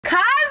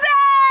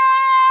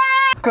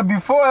Cause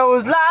before it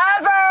was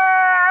live.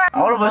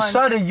 All of a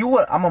sudden, you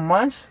what? I'm a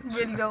munch?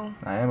 Really though.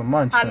 I am a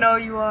munch. I know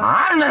you are.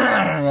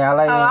 Yeah,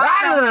 like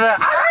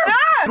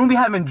you don't be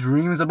having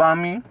dreams about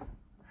me?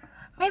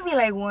 Maybe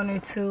like 1 or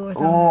 2 or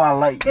something. Oh, I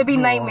like. It'd be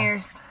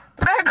nightmares.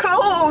 Back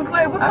clothes,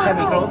 like what the hell? I can't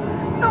be close.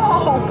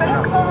 No,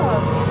 back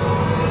up.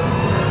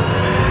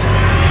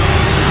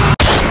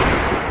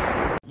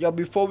 Yo,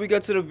 before we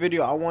get to the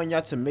video, I want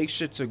y'all to make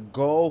sure to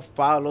go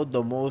follow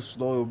the Most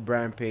Loyal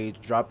brand page,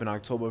 dropping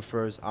October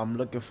 1st. I'm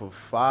looking for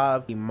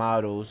 5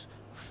 models,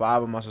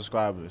 5 of my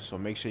subscribers. So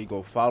make sure you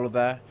go follow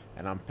that.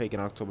 And I'm picking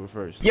October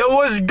 1st. Yo,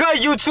 what's good,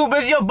 YouTube?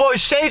 It's your boy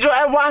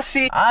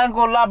ShangelNYC. I ain't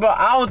gonna lie, bro.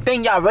 I don't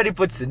think y'all ready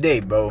for today,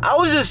 bro. I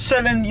was just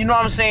chilling, you know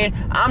what I'm saying?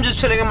 I'm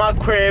just chilling in my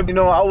crib, you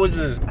know. I was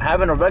just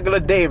having a regular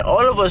day.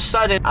 All of a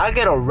sudden, I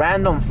get a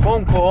random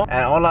phone call,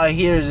 and all I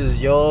hear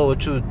is, yo,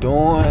 what you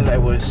doing?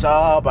 Like, what's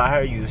up? I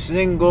heard you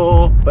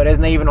single, but it's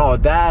not even all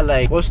that.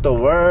 Like, what's the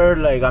word?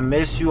 Like, I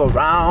miss you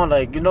around.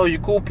 Like, you know, you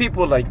cool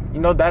people. Like, you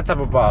know, that type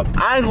of vibe.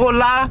 I ain't gonna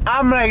lie.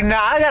 I'm like,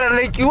 nah, I gotta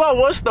link you up.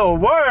 What's the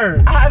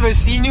word? I haven't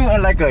seen you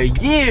in like a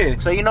year.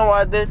 So you know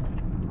what I did?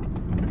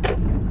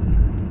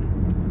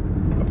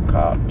 The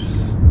cops.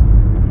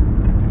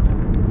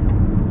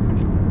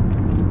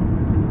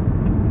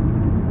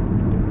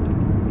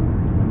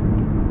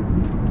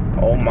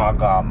 Oh my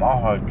god, my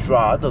heart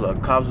dropped. I thought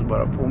the cops was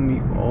about to pull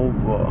me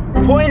over.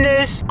 Point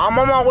is, I'm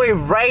on my way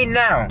right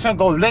now to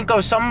go link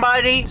up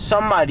somebody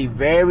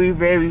very,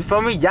 very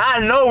for me.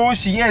 Y'all know who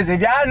she is.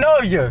 If y'all know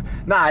you,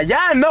 nah,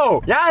 y'all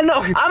know.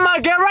 I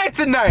might get right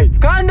tonight.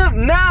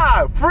 Condom,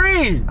 nah,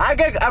 free. I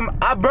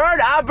bird.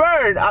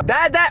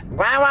 That.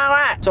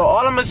 Wah. So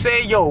all I'm gonna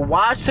say, yo,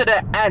 watch to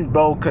the end,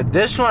 bro, cause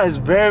this one is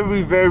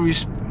very, very,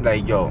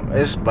 like, yo,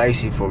 it's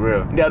spicy for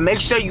real. Yeah, make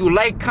sure you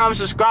like, comment,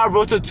 subscribe,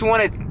 road to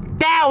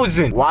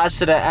 200,000. Watch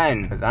to the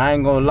end, cause I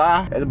ain't gonna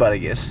lie, it's about to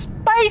get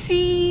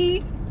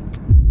spicy.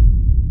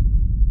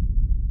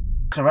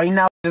 So right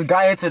now, this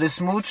guy into the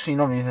smooch, you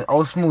know what I mean?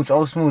 Oh smooch.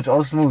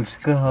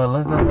 Good,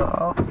 look at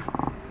her.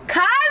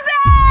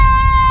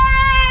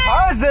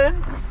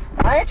 Cousin?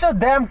 I ain't your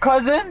damn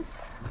cousin.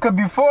 Cause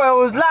before it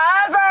was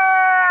live.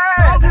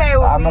 Don't play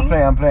with me.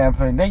 I'm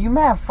playing. Then you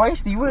mad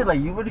feisty. You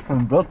really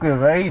from Brooklyn,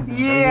 right?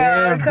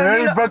 Yeah,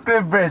 very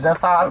Brooklyn Bridge.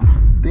 That's how.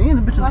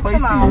 Damn, the bitch is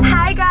feisty.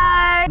 Hi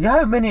guys. You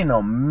haven't been in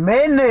a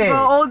minute.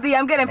 Bro, OD,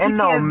 I'm getting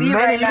PTSD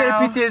right now.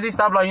 You getting PTSD?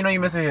 Stop, like, you know you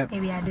missing it.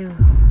 Maybe I do.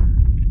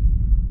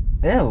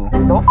 Ew,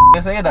 don't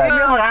say that.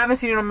 Yeah. I haven't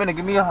seen you in a minute.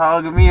 Give me a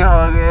hug.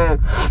 Yeah.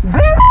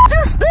 Damn,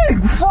 you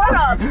stink. Shut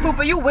up,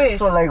 stupid. You wish.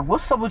 So, like,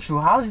 what's up with you?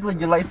 How's like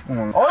your life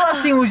going? All I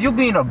seen was you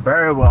being a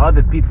bird with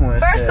other people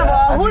and First of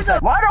all, why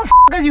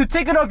the is you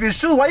taking off your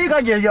shoes? Why you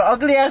got your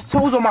ugly ass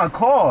toes on my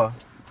car?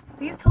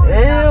 These toes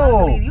are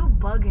not ugly. You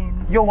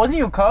bugging. Yo, wasn't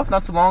you cuffed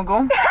not too long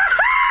ago?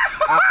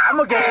 I'm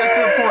gonna get straight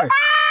to the point.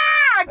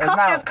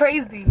 Cuffed is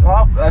crazy.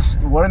 Well, that's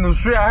what in the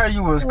street. I heard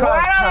you was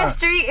cuffed. Word on the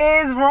street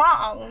is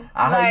wrong.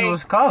 I heard you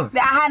was cuffed. I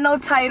had no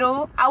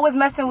title. I was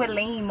messing with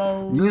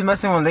lame-os. You was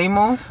messing with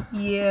lame-os?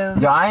 Yeah.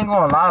 Yo, I ain't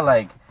gonna lie,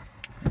 like,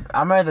 I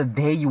remember the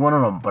day you went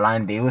on a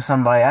blind date with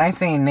somebody. I ain't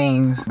saying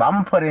names, but I'm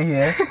gonna put it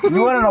here.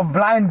 You went on a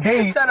blind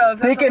date. Shut up.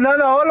 Thinking, no,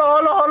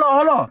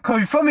 hold on. Cause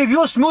you feel me? If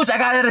you a smooch, I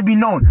gotta let it be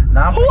known.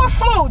 Nah, who a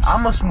smooch?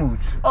 I'm a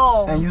smooch.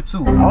 Oh. And you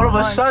too. All of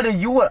a sudden,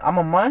 you what? I'm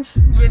a munch?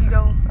 Really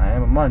though. I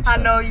am a munch. I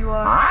know you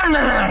are.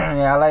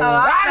 Yeah, I like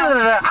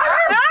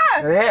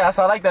yeah, that's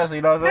how I like that, so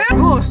you know what I'm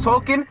saying? You was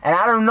talking, and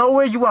out of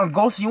nowhere, you want to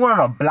go, so you went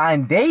on a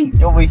blind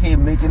date. Over here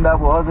making up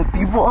with other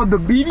people on the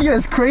media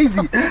is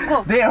crazy.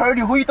 They heard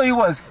you. Who you thought you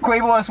was?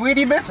 Quavo and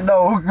Sweetie, bitch?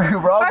 No,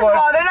 bro. First of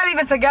all, they're not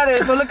even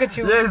together, so look at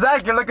you. Yeah,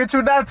 exactly. Look at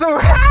you now, too.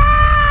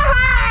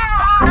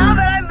 Nah,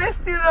 but I missed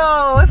you,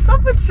 though. What's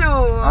up with you?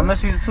 I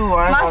miss you, too.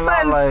 I ain't My gonna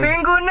lie, son's like,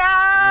 single now.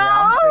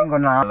 Yeah, I'm single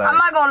now. Like, I'm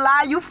not gonna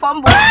lie, you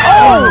fumbled.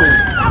 Oh!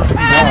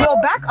 Yo,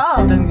 back up.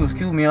 I think it was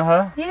cute, me and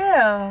her.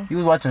 Yeah. You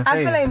was watching Face.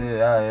 I feel like,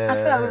 yeah. I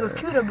feel like we was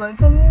cuter, but you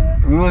feel me?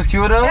 We was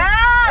cuter?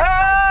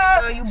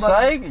 Yeah. You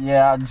psych?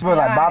 Yeah, just feel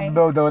like Bob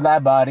build on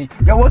that body.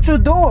 Yo, what you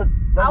doing?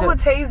 I would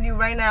tase you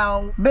right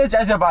now. Bitch,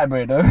 that's your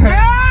vibrator.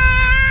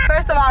 Yeah.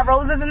 First of all,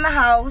 Rose is in the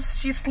house.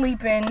 She's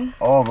sleeping.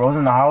 Oh, Rose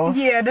in the house?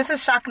 Yeah, this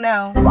is shock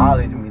now.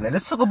 Violated me. Like,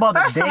 let's talk about the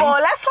day. First of all,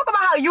 let's talk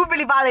about how you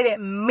really violated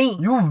me.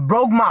 You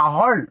broke my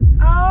heart.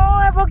 Oh,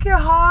 I broke your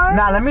heart?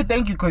 Nah, let me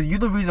thank you, because you're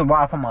the reason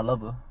why I found my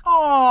lover.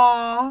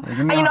 Aww. Yeah,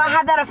 and you know, I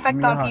had that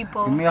effect on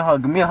people. Give me a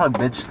hug,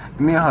 bitch.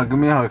 Give me a hug.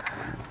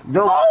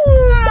 Yo.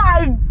 Oh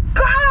my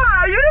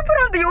god! You didn't put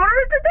on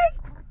deodorant today?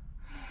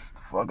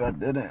 Fuck, I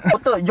didn't.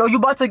 What the? Yo, you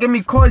about to get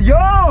me caught?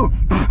 Yo!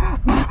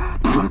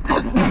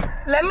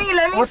 Let me.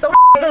 What the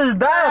f is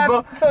that,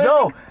 bro? So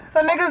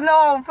niggas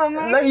know for me.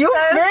 Like, you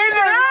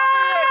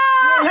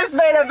faded. You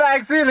spayed the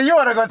back, see? You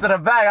wanna go to the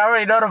back? I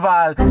already know the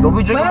vibes. Don't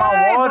be drinking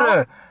my water.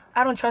 Bro.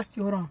 I don't trust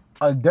you. Hold on.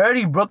 A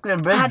dirty Brooklyn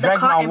bitch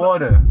drank my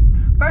water.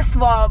 First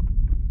of all,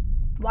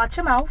 watch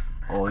your mouth.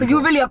 Because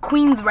you're really a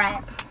Queens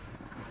rat.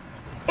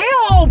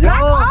 Ew,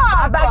 back up.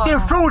 I'm acting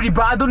fruity,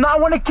 bro. I do not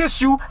want to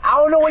kiss you. I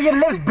don't know where your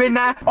lips been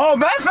at. Oh,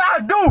 man, if I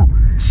do.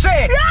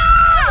 Shit.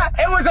 Yeah!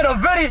 It was in a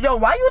video. Yo,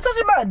 why you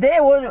touching my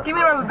damn? Give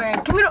me the rubber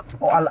band. Give me the.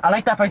 Oh, I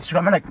like that face.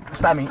 I'm like,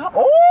 stop me. Oh,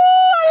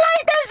 I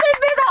like that shit,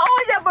 bitch.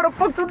 Oh, yeah, but the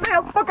fuck today.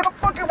 I'm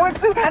fucking 1,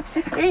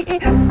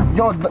 2.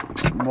 Yo,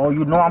 bro,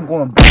 you know I'm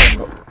going broke,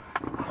 bro.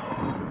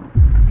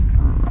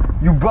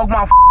 You broke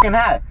my fucking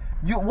hat.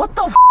 You, what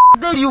the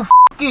did you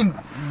fucking,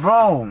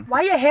 bro?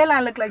 Why your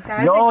hairline look like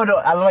that? Yo, no,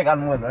 I like,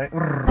 I'm with, right?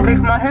 Pay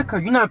for my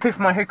haircut. You never pay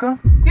for my haircut?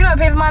 You never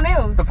pay for my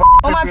nails.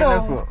 On my pay for your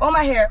toes. nails? On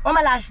my hair. On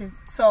my lashes.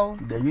 So.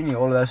 Yeah, you need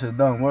all of that shit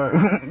done. Word.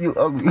 You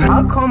ugly.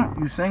 How come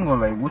you single?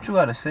 Like, what you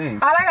gotta say?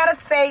 All I gotta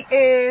say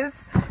is.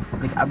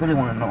 Like, I really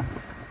wanna know.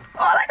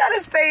 All I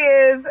gotta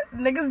say is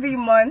niggas be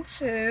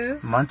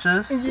munches.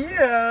 Munches?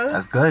 Yeah.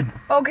 That's good.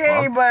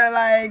 Okay, Fuck. but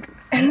like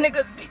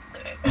niggas be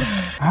good.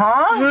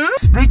 Huh?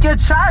 Speak your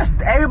chest.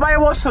 Everybody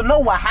wants to know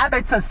what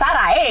happened to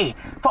Sarah A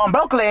from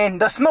Brooklyn,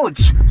 the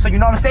smooch. So you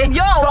know what I'm saying?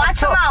 Yo,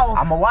 watch your mouth.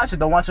 I'ma watch it.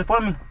 Don't watch it for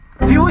me.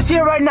 If he was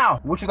here right now,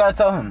 what you gotta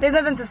tell him? There's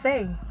nothing to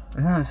say.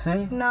 There's nothing to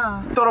say?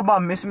 Nah. Thought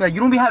about missing me? Like, you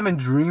don't be having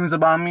dreams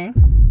about me?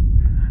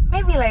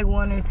 Maybe like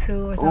 1 or 2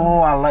 or something. Oh,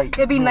 I like.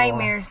 It'd be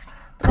nightmares.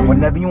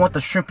 Whenever you want the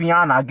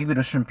shrimpiana, I'll give you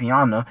the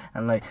shrimpiana.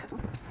 And like,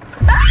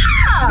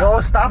 Ah!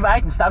 yo, stop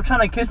acting. Stop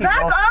trying to kiss me,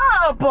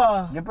 Back bro.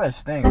 up! Your breath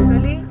stink.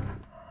 Really?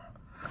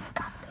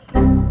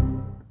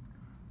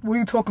 What are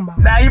you talking about?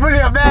 Nah, you really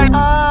a man.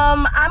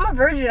 I'm a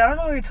virgin. I don't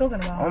know what you're talking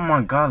about. Oh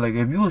my god, like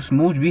if you a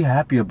smooch, be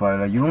happy about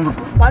it. Like you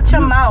don't. Watch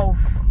your mouth.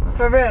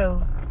 For real.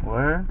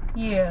 Where?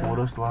 Yeah. What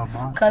else do I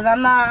want? Cause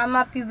I'm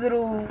not these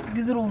little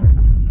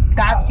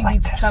dots you be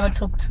trying to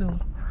talk to.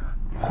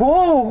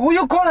 Who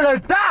you calling a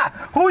thot?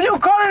 Who you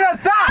calling a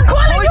thot? I'm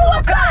calling you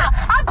a thot!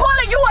 I'm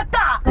calling you a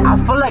thot!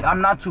 I feel like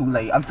I'm not too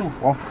late. I'm too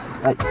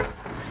like.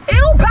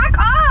 Ew, back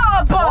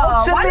up!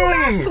 Talk to Why me. you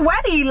that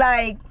sweaty?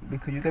 Like.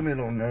 Because you get me a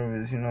little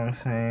nervous, you know what I'm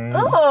saying?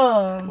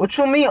 Ugh. What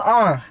you mean,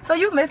 So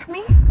you missed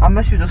me? I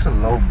miss you just a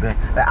little bit.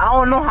 Like, I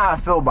don't know how I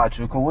feel about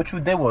you, because what you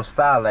did was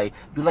foul. Like,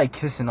 you like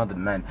kissing other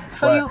men.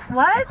 So but, you,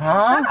 what?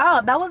 Huh? Shut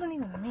up. That wasn't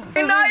even me.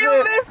 You know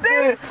you missed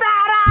it,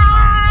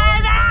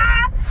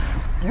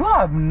 You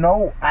have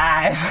no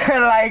ass.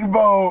 Like,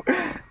 bro.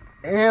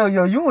 Ew,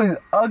 yo, you is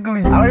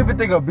ugly. I don't even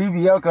think a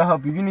BBL can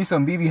help you. You need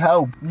some BB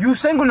help. You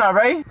single now,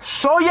 right?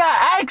 Show your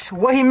ex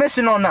what he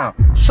missing on now.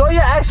 Show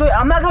your ex what...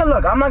 I'm not gonna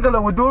look. I'm not gonna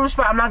look. With due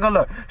respect, I'm not gonna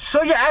look.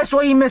 Show your ex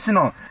what he missing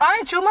on.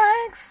 Aren't you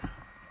my ex?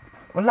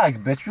 Relax,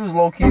 bitch. You was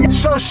low key.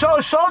 Show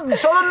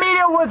the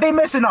media what they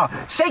missing on.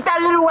 Shake that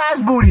little ass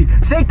booty.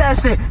 Shake that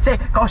shit.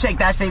 Go shake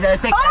that shit.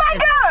 Shake Oh my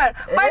god!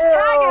 My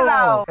tag is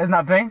out. It's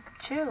not pink?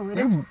 Chill. It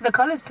is, the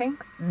color's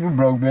pink. You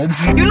broke,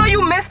 bitch. You know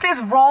you missed this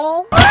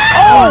roll?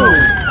 Oh!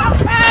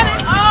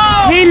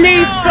 He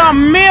needs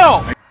some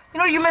milk. You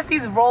know you missed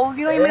these rolls?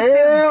 You know you missed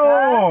this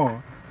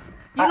gut?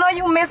 You know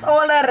you missed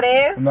all of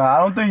this? No, I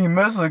don't think you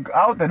missed it.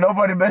 I don't think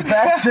nobody missed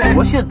that shit.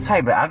 What's your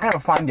type, man? I gotta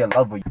find your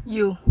lover.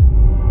 You.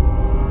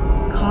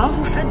 Huh?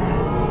 Who said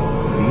that?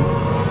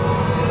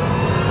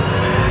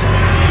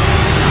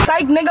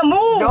 Psych, nigga,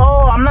 move! Yo,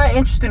 I'm not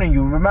interested in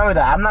you. Remember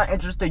that. I'm not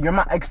interested. You're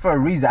my ex for a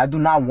reason. I do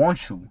not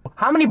want you.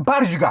 How many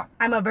bodies you got?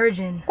 I'm a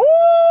virgin. Ooh!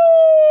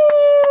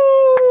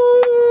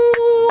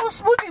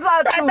 Smoochie's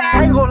live too.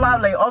 I ain't gonna lie,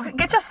 like, okay.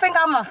 Get your finger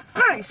out my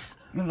face!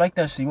 You like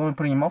that shit? You want me to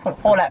put it in your mouth?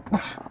 Hold that.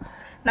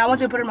 Now I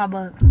want you to put it in my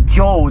butt.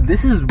 Yo,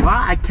 this is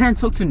why I can't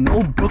talk to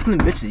no Brooklyn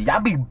bitches. Y'all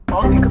be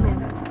bugging. Come here.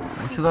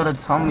 What you gotta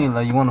tell me?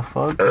 Like, you wanna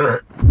fuck?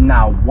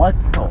 Now, what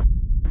the?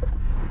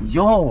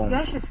 Yo.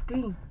 That shit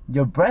stink.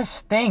 Your breath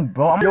stink,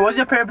 bro. Yo, what's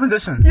your favorite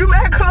position? You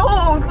mad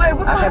close. Like,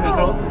 what the I can't be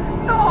hell? close.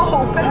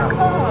 No, back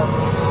up.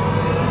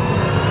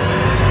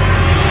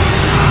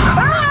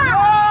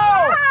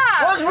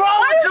 What's wrong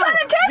Why with you trying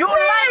to kiss You me?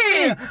 like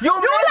me. You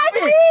miss like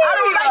me. me. I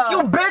don't like you,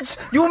 bitch.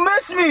 You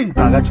miss me.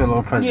 I got your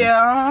little present.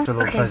 Yeah. Your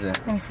little present.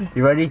 Let me see.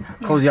 You ready?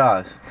 Yeah. Close your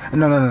eyes.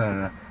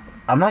 No.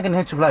 I'm not gonna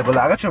hit you live, but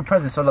look, I got your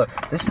present. So look,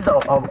 this is the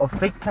a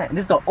fake plan.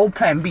 This is the old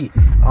plan B.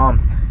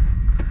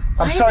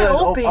 I'm sorry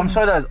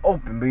that it's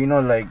open, but you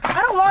know, like.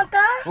 I don't want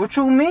that. What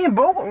you mean,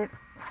 bro?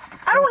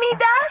 I don't need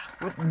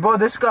that. Bro,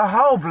 this could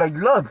help. Like,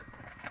 look,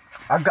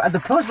 I got the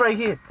pills right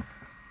here.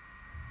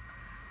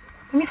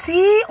 Let me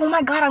see. Oh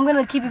my god, I'm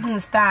gonna keep this in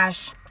the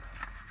stash.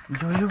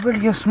 Yo, you're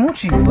really a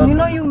smoochie. Look. You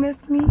know you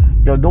missed me.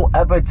 Yo, don't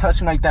ever touch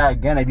me like that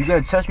again. If you're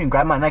gonna touch me,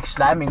 grab my neck,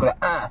 slap me, and go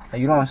like,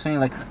 Like, you know what I'm saying?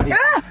 Like,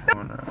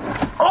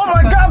 oh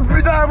my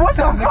god, what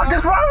the fuck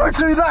is wrong with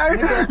you? Like,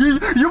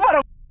 you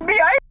better be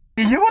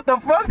you what the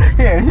fuck?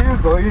 Here you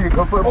go.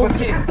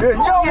 Okay.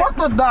 Yo, what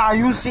the nah,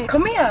 you see?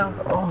 Come here.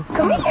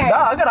 Come here.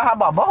 Nah, I gotta have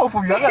my butthole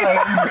from you. I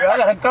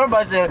gotta curve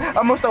my shit. I'm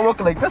gonna start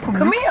working like this from you.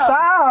 Come here.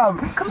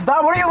 Stop.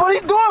 Stop. What are you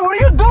doing? What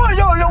are you doing?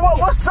 Yo,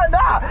 what's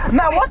that?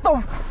 Nah, what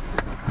the?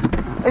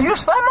 Are you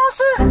slap my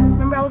shit?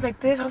 Remember, I was like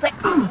this. I was like,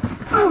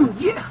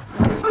 yeah.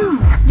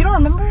 You don't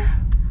remember?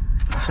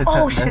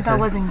 Oh shit, that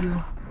wasn't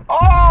you.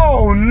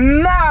 Oh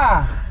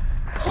nah.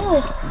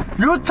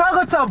 You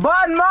talking to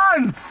bad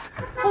mans?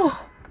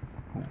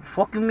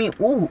 Fucking me.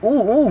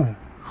 Ooh.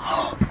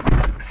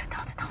 Sit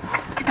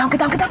down. Get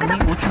down.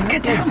 What you mean?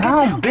 Get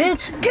down,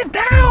 bitch. Get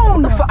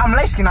down. What the fuck? I'm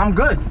light skinned. I'm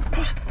good.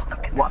 Bro, shut the fuck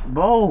up. What,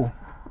 bro?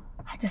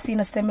 I Just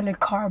seen a similar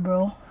car,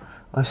 bro.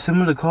 A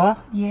similar car?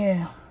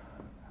 Yeah.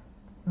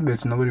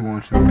 Bitch, nobody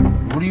wants you.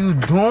 What are you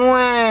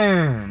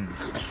doing?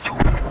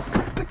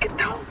 Get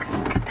down.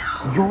 Get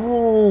down.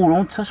 Yo,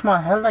 don't touch my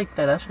head like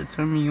that. That should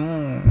turn me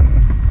on.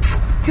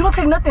 You don't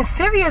take nothing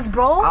serious,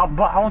 bro. I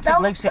don't take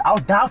like shit. I'll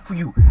die for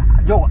you.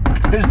 Yo,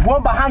 there's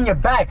one behind your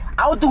back.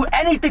 I would do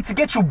anything to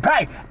get you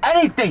back.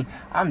 Anything.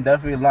 I'm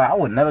definitely lying. I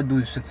would never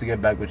do this shit to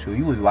get back with you.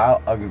 You was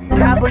wild ugly.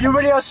 Yeah, but you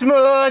really a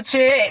smooch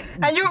it.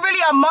 And you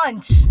really a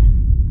munch.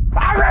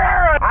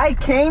 I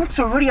came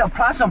to really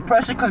apply some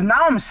pressure because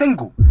now I'm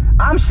single.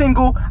 I'm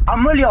single.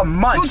 I'm really a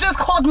munch. You just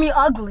called me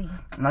ugly.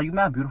 Now you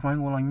mad beautiful. I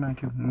ain't gonna lie, you mad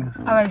cute.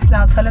 Alright, so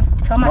now tell my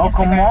Instagram.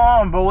 Come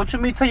on, bro. What you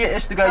mean tell your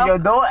Instagram? Yo,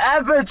 don't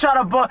ever try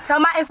to tell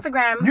my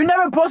Instagram. You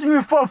never posted me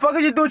before. Fuck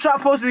is you do try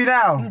to post me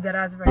now? You dead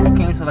ass right. I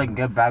came to like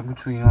get back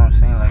with you, you know what I'm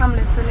saying? Like, I'm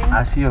listening.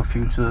 I see your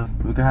future.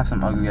 We could have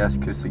some ugly ass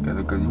kiss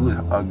together because you was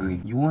ugly.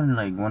 You wouldn't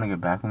like want to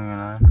get back with me or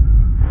not?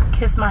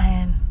 Kiss my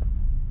hand.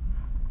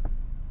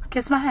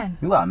 Kiss my hand.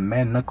 You got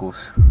mad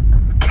knuckles.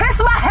 Kiss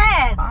my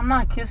hand! I'm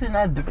not kissing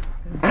that.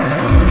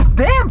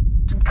 Damn!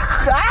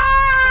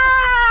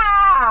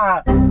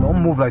 Ah!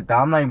 Don't move like that.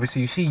 I'm not even see.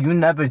 You see, you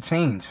never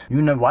change.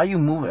 You never. Why you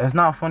move? It's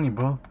not funny,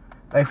 bro.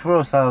 Like for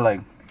real, Sally,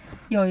 like.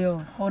 Yo,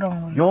 hold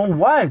on. Yo,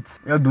 what?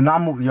 Yo, do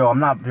not move. Yo, I'm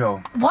not. Yo.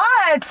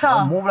 What?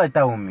 Don't move like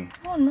that with me.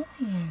 Oh no.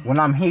 When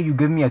I'm here, you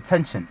give me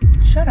attention.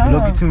 Shut up. You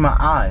look into my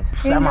eyes.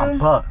 Slap my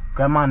butt.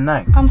 Grab my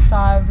neck. I'm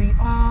sorry.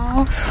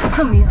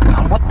 Come here.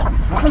 What the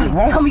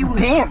fuck? Tell me you.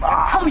 Damn.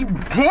 Tell me you.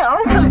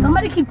 Damn.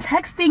 Somebody keep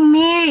texting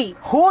me.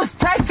 Who's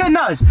texting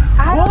us?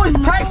 Who's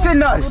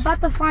texting us? We're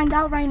about to find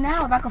out right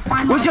now. If I can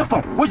find out. Where's your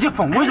phone? Where's your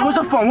phone? Where's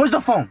the phone? Where's the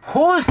phone?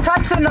 Who's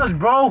texting us,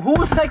 bro?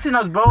 Who's texting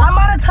us, bro? I'm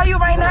about to tell you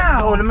right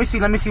now. Oh, let me see.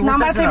 No, I'm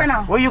about to tell you right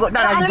now. Where you go?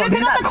 Let me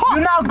pick up the call.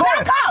 You're not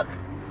going. Back up.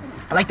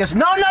 Like this.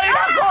 No, you're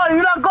not going.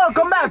 You're not going.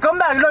 Come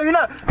back. No, you're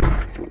not.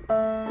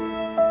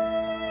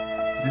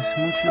 This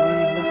Smoochie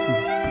already left me.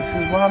 This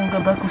is why I'm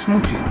going back with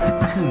Smoochie.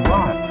 This is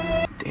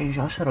why. Damn,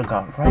 I should have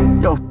got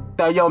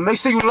right. Yo, make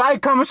sure you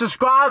like, comment,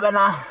 subscribe, and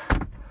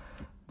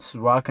this is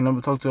why I can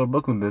never talk to a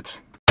Brooklyn bitch.